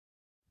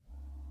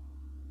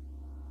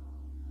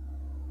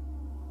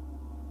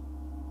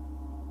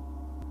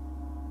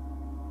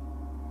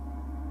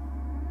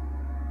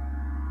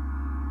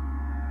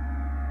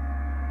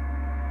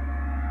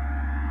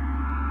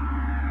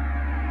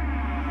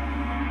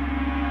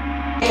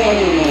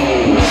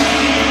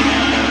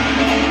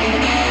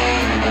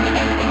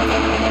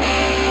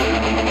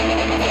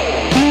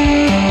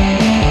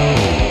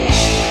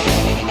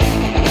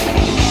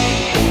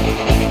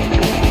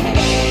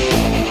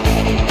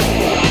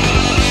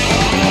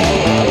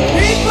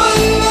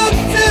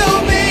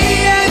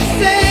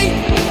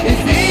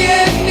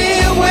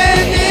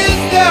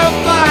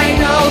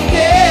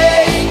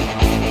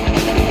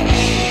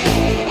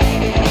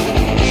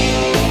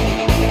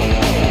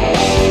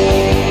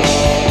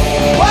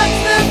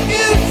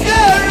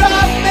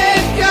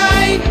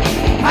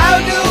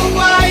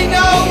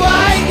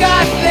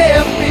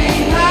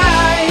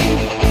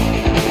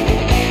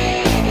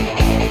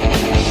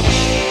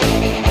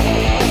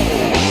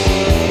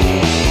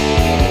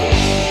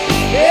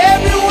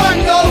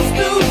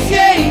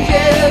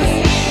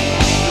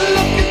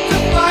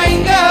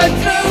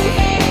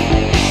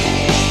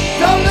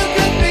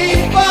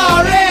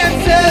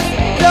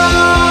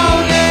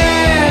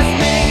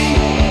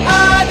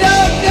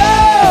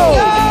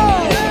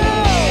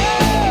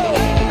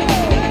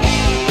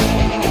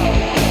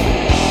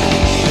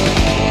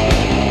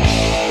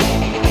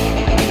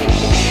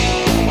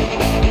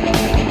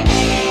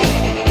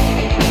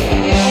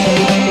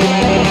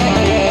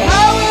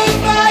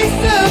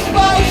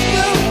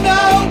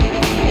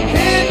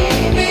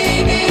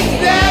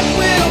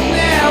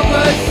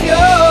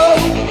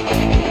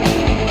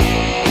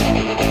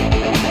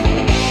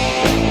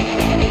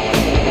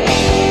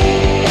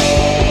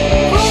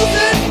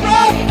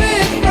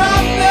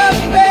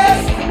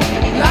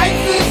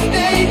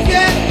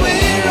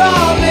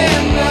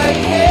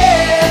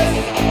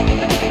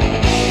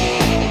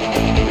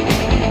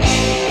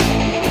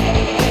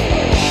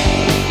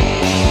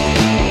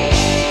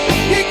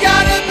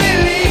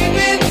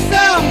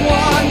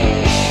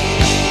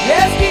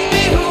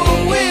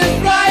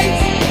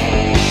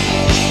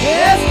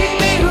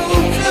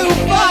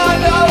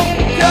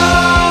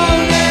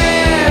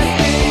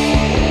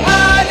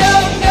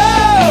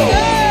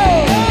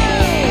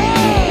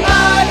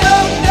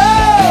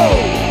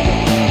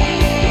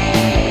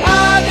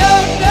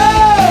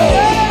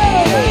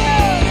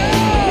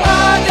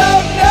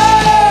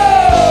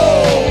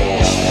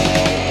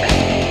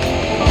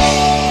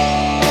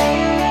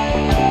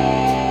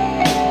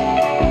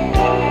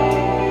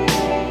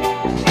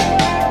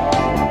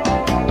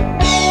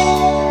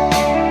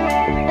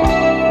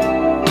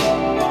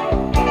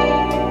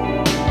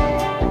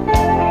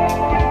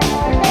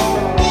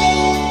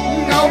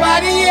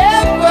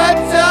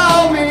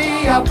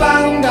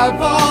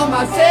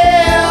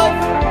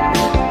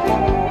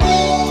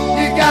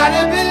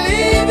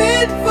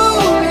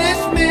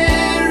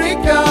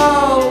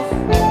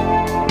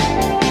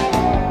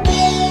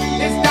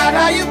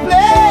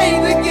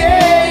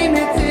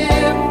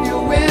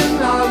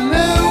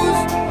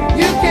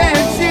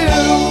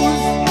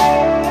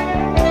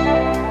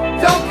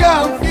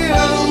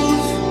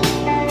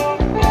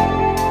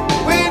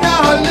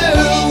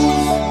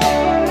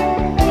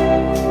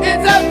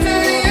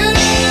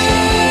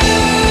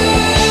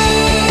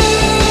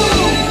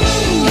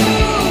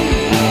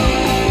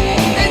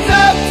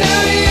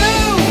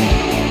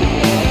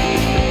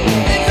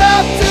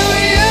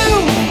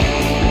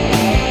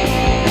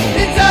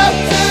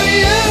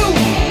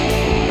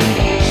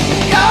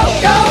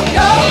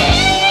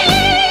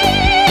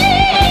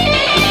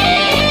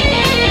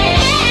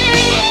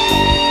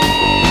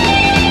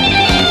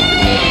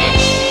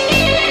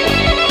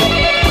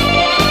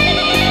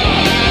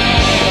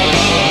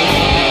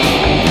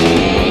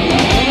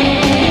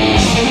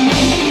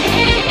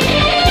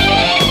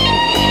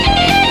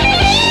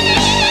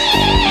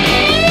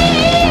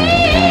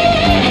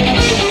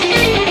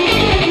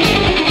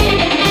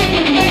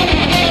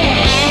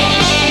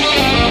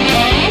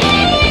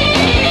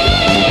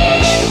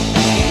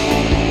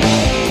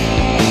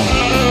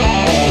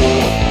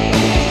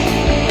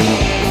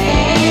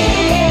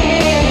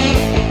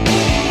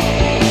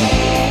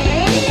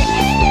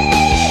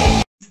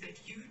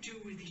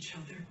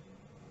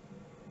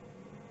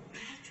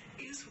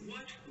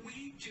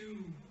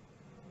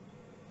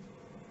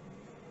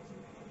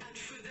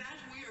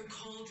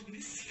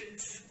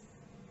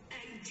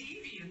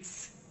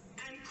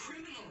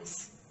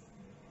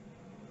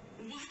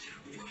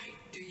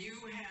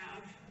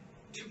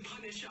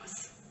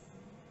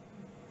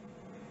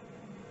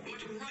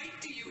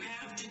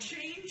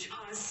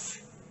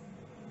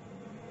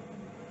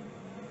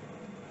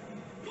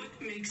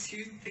Makes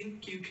you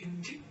think you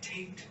can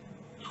dictate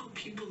how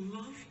people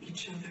love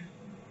each other?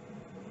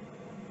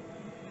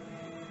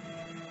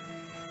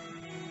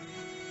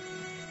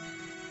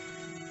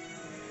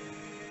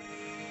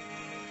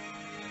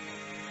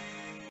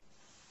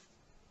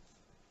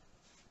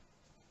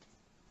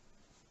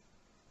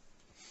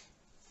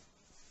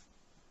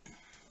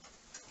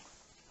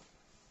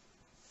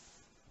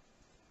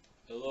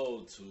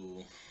 Hello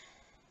to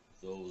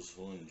those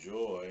who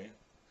enjoy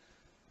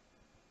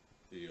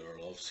the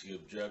Orlovsky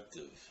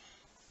Objective.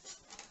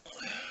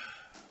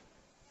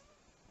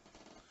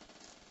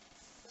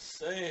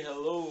 Say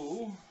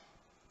hello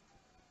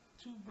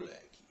to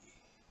Blackie.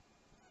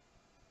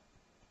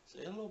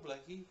 Say hello,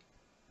 Blackie.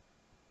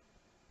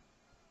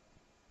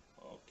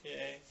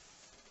 Okay.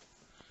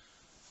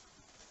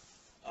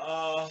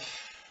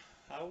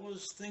 I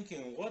was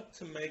thinking what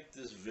to make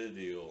this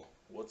video,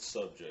 what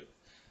subject,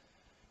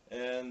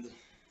 and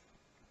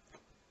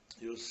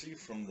you'll see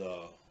from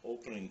the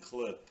opening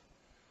clip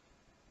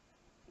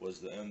was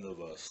the end of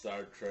a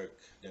Star Trek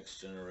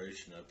Next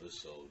Generation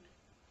episode.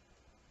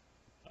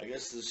 I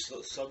guess the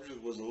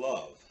subject was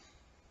love,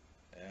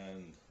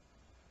 and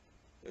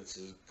it's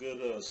as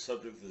good a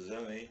subject as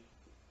any.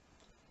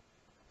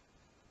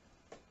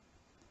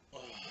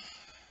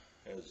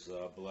 As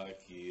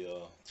Blackie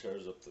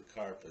tears up the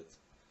carpet,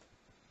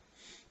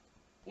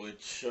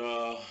 which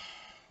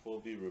will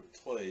be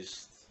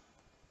replaced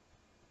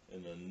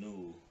in a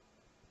new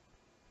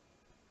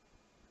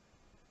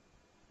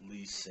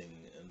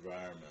leasing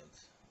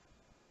environment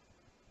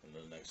in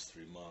the next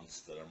 3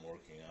 months that I'm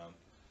working on.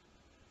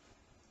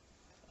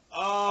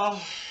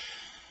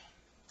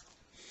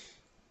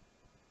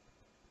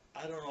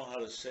 I don't know how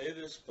to say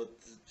this, but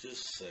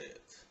just say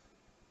it.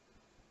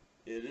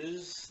 It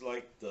is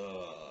like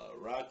the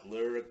rock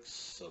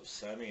lyrics of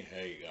Sammy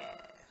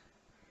Hagar.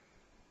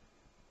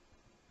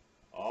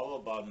 All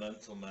about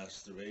mental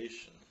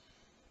masturbation.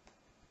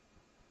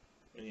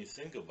 When you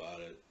think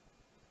about it,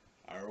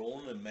 our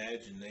own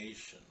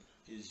imagination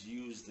is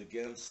used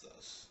against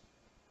us.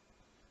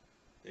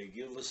 They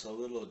give us a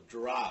little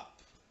drop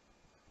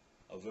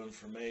of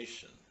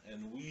information,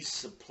 and we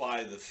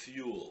supply the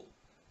fuel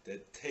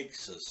that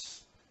takes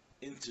us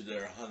into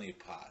their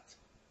honeypot.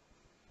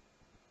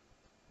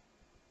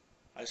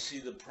 I see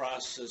the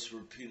process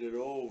repeated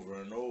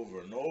over and over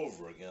and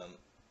over again.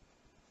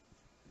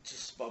 It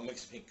just about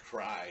makes me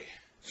cry.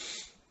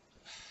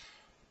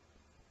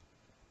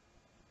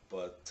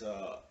 But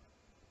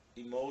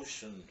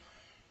emotion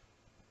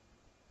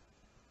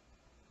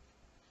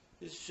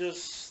is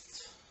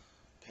just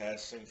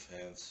passing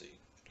fancy.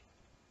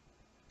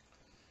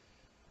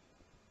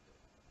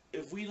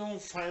 If we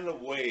don't find a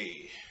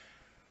way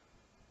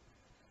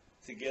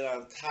to get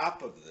on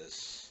top of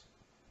this,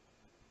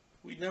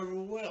 we never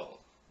will.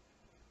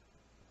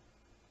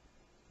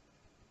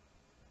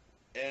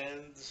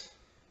 And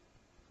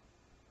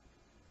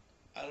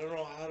I don't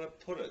know how to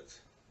put it.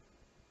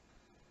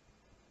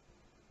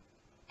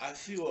 I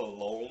feel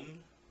alone.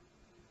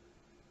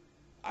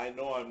 I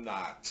know I'm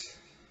not.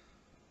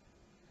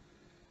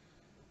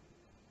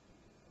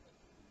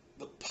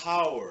 The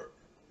power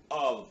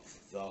of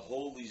the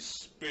Holy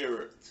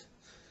Spirit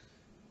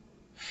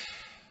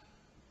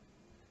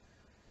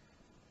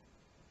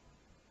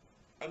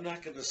I'm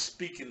not going to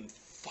speak in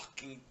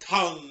fucking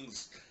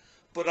tongues,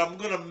 but I'm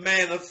going to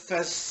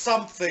manifest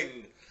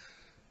something.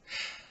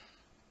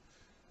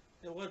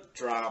 You know, what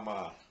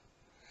drama?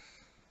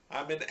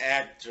 I'm an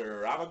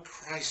actor. I'm a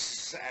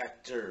crisis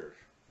actor.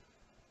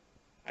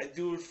 I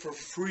do it for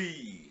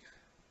free.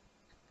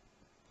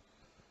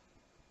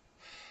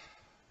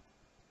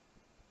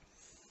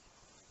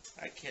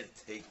 I can't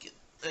take it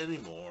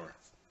anymore.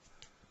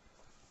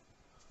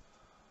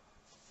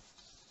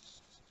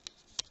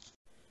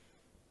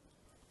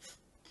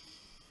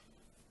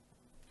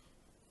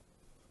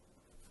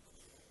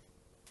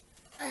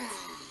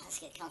 Let's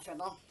get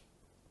comfortable.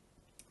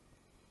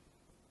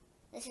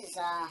 This is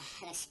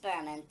an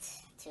experiment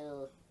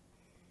to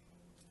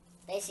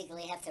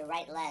basically have to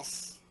write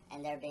less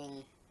and there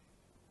being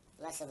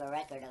less of a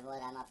record of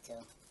what I'm up to.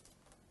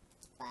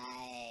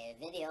 By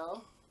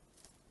video,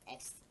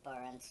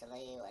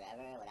 exponentially,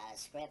 whatever, without a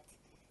script,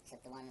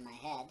 except the one in my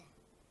head.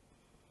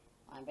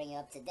 I want to bring you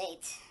up to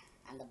date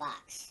on the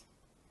box.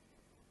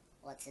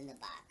 What's in the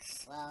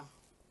box? Well,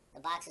 the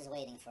box is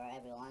waiting for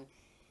everyone,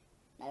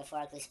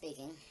 metaphorically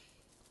speaking.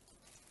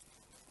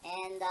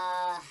 And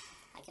I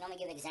can only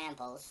give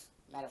examples,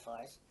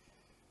 metaphors.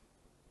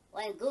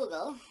 When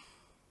Google,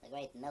 the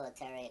great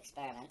military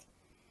experiment,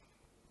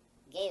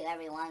 gave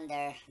everyone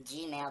their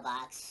Gmail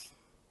box,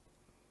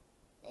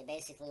 they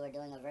basically were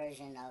doing a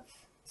version of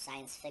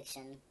science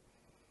fiction,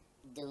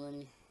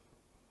 Dune,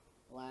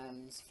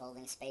 worms,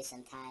 folding space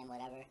and time,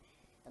 whatever.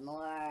 The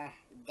more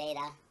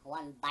data,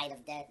 1 byte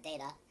of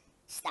data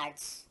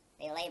starts,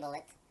 they label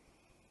it,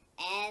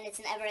 and it's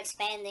an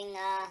ever-expanding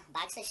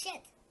box of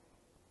shit.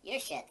 Your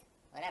shit,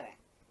 whatever.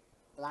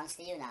 Belongs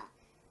to you now,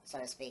 so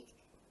to speak.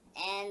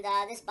 And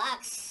this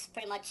box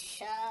pretty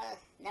much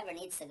never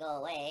needs to go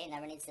away,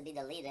 never needs to be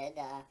deleted.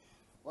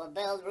 We'll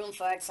build room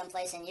for it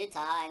someplace in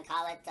Utah and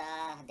call it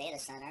a data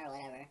center or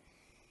whatever.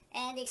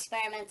 And the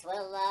experiment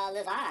will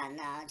live on,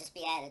 just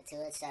be added to,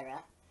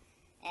 etc.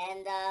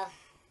 And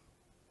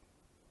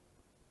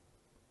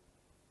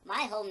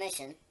my whole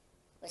mission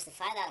was to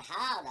find out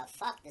how the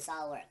fuck this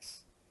all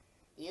works.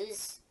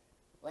 Use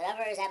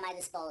whatever is at my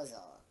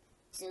disposal.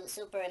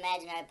 Super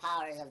imaginary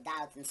powers of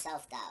doubt and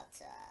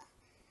self-doubt.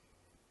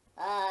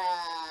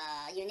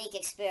 Unique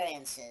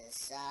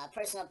experiences.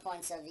 Personal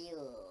points of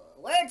view.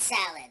 Word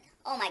salad.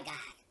 Oh my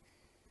god.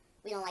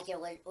 We don't like your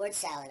word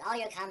salad. All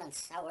your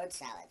comments are word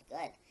salad.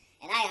 Good.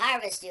 And I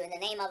harvest you in the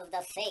name of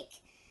the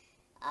fake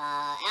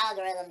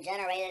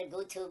algorithm-generated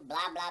YouTube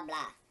blah blah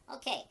blah.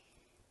 Okay.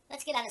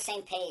 Let's get on the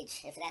same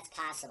page, if that's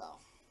possible.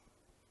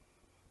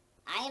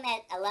 I am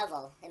at a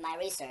level in my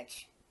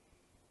research,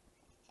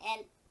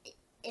 and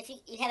if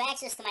you have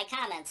access to my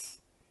comments,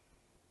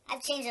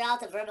 I've changed it all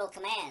to verbal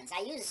commands.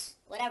 I use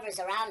whatever's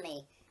around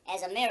me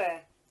as a mirror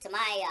to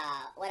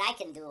my, what I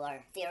can do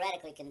or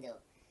theoretically can do.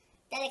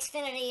 That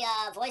Xfinity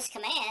voice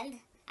command,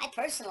 I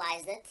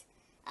personalized it,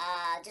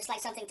 just like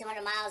something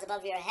 200 miles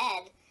above your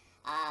head.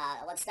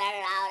 What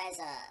started out as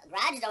a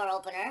garage door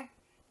opener,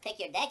 pick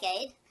your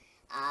decade,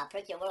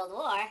 pick your World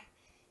War,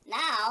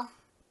 now,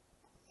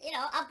 you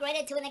know,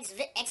 upgraded to an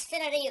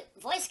Xfinity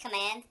voice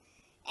command,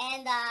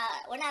 and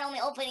we're not only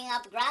opening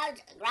up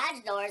garage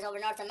doors over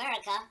North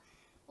America,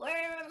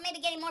 we're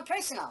maybe getting more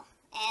personal,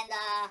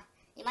 and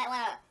you might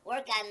want to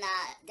work on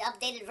the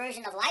updated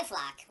version of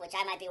LifeLock, which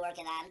I might be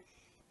working on,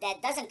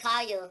 that doesn't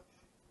call you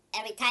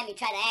every time you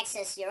try to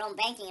access your own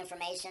banking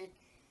information.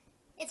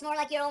 It's more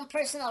like your own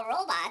personal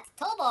robot,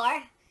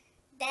 Tobor,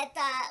 that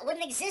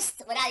wouldn't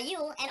exist without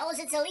you and owes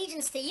its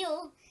allegiance to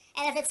you.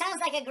 And if it sounds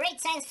like a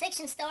great science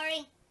fiction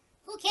story,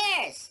 who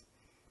cares?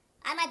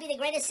 I might be the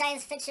greatest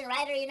science fiction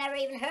writer you never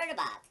even heard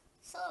about.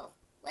 So,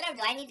 whatever,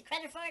 do I need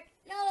credit for it?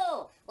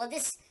 No. Will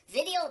this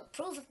video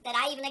prove that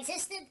I even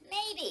existed?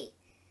 Maybe.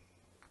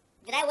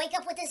 Did I wake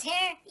up with this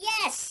hair?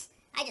 Yes.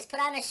 I just put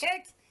on a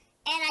shirt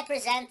and I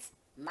present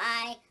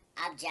my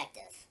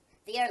objective.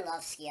 The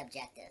Orlovsky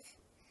objective.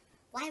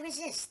 Why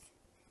resist?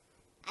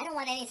 I don't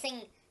want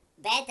anything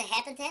bad to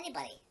happen to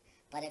anybody.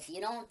 But if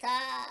you don't,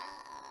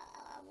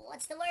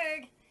 what's the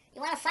word?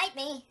 You want to fight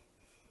me?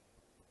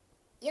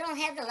 You don't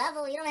have the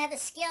level, you don't have the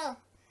skill.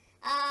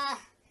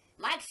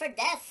 Marked for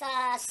death,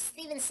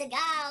 Steven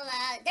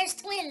Seagal, there's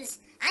twins.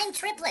 I'm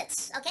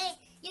triplets, okay?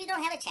 You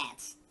don't have a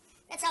chance.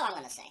 That's all I'm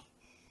going to say.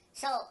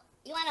 So,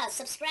 you want to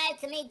subscribe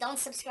to me? Don't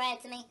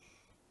subscribe to me.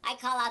 I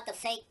call out the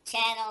fake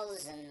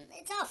channels, and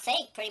it's all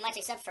fake pretty much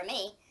except for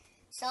me.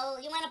 So,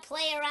 you want to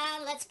play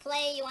around? Let's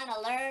play. You want to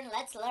learn?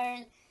 Let's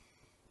learn.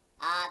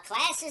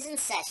 Class is in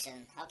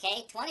session,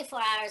 okay? 24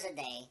 hours a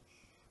day.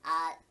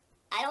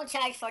 I don't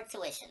charge for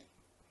tuition.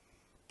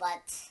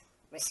 But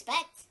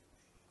respect?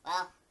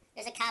 Well,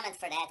 there's a comment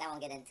for that I won't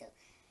get into.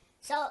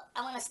 So,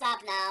 I want to stop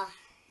now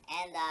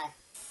and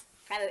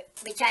probably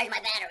recharge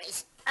my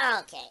batteries.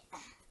 Okay.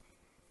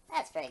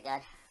 That's pretty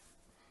good.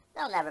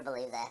 They'll never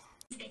believe that.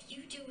 That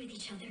you do with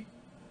each other.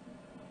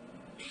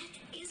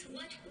 That is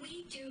what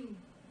we do.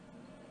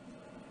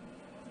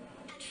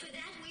 And for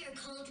that we are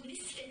called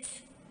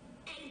misfits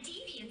and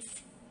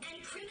deviants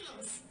and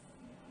criminals.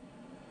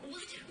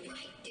 What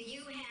right do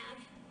you have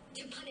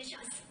to punish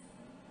us?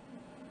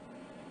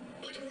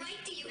 What right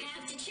do you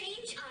have to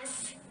change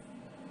us?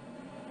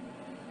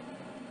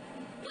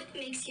 What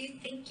makes you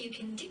think you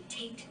can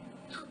dictate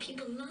how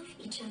people love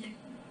each other?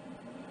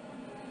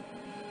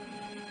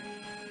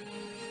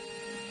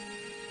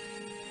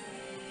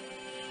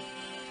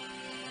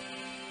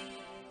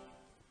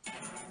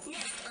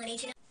 Next on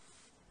H&M.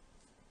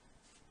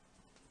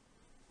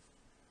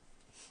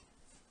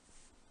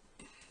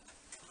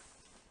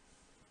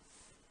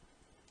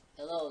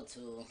 Hello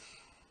to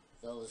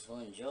those who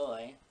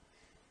enjoy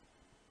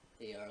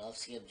the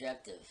Orlovsky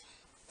objective.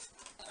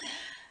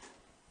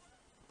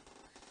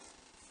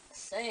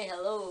 Say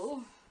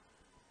hello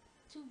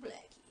to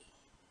Blackie.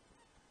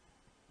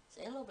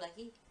 Say hello,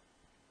 Blackie.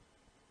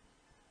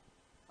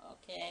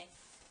 Okay.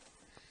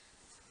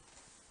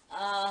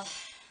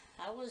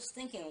 I was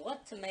thinking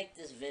what to make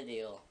this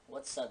video,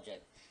 what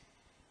subject,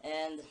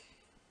 and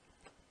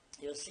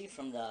you'll see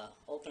from the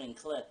opening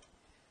clip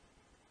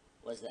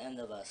was the end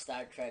of a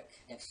Star Trek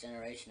Next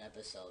Generation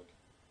episode.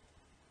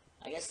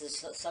 I guess the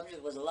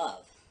subject was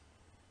love,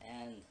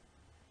 and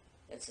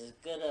it's as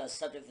good a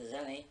subject as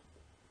any,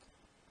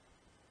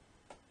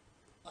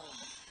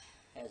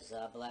 as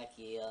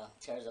Blackie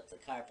tears up the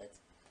carpet,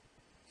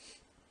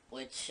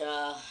 which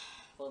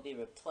will be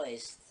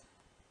replaced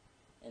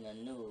in a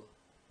new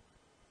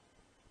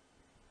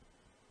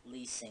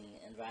leasing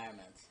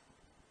environment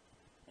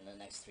in the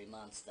next 3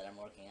 months that I'm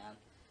working on.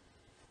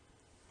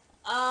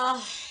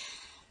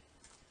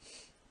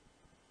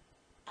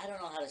 I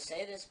don't know how to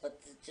say this, but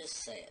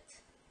just say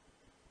it.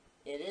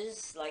 It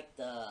is like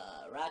the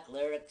rock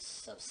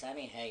lyrics of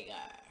Sammy Hagar.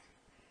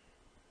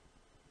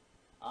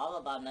 All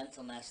about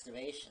mental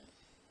masturbation.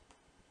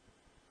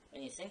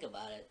 When you think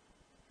about it,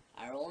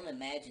 our own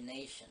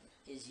imagination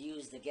is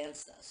used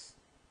against us.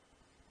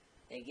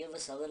 They give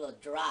us a little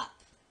drop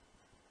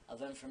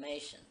of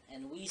information,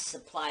 and we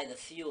supply the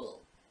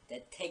fuel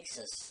that takes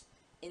us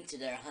into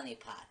their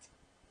honeypot.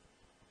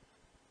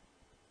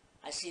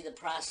 I see the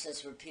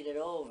process repeated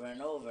over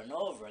and over and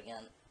over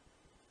again.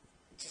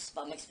 It just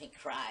about makes me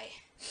cry.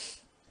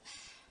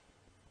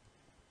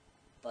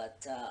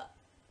 But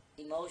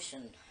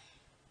emotion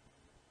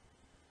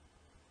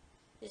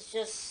is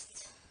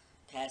just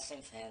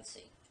passing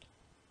fancy.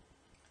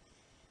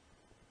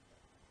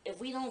 If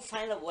we don't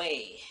find a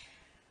way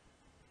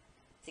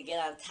to get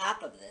on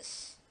top of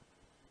this,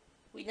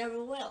 we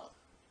never will.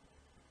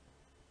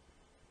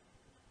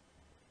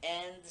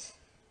 And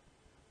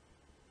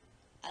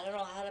I don't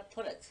know how to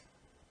put it.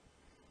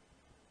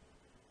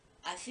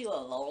 I feel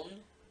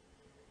alone.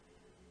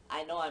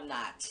 I know I'm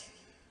not.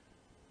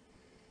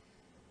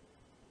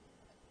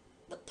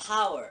 the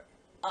power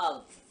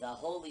of the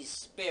Holy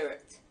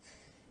Spirit.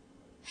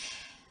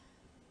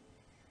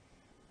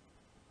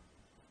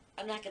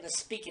 I'm not gonna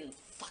speak in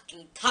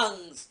fucking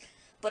tongues,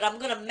 but I'm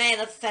gonna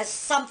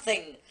manifest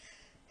something.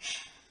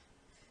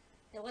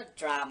 What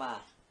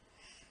drama?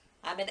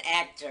 I'm an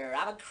actor.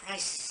 I'm a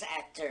crisis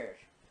actor.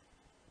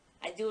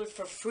 I do it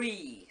for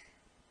free.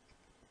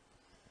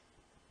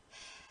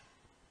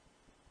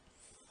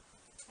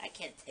 I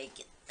can't take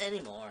it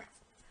anymore.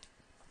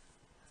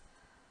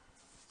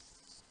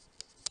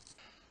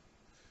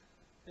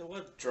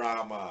 What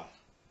drama?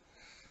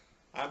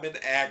 I'm an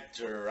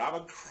actor. I'm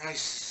a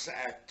crisis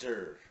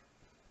actor.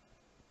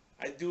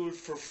 I do it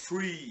for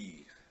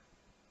free.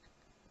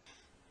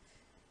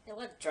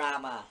 What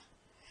drama?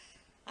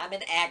 I'm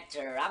an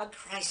actor. I'm a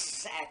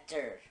crisis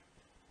actor.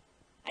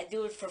 I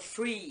do it for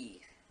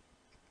free.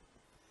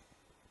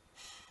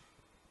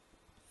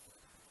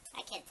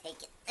 I can't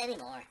take it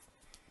anymore.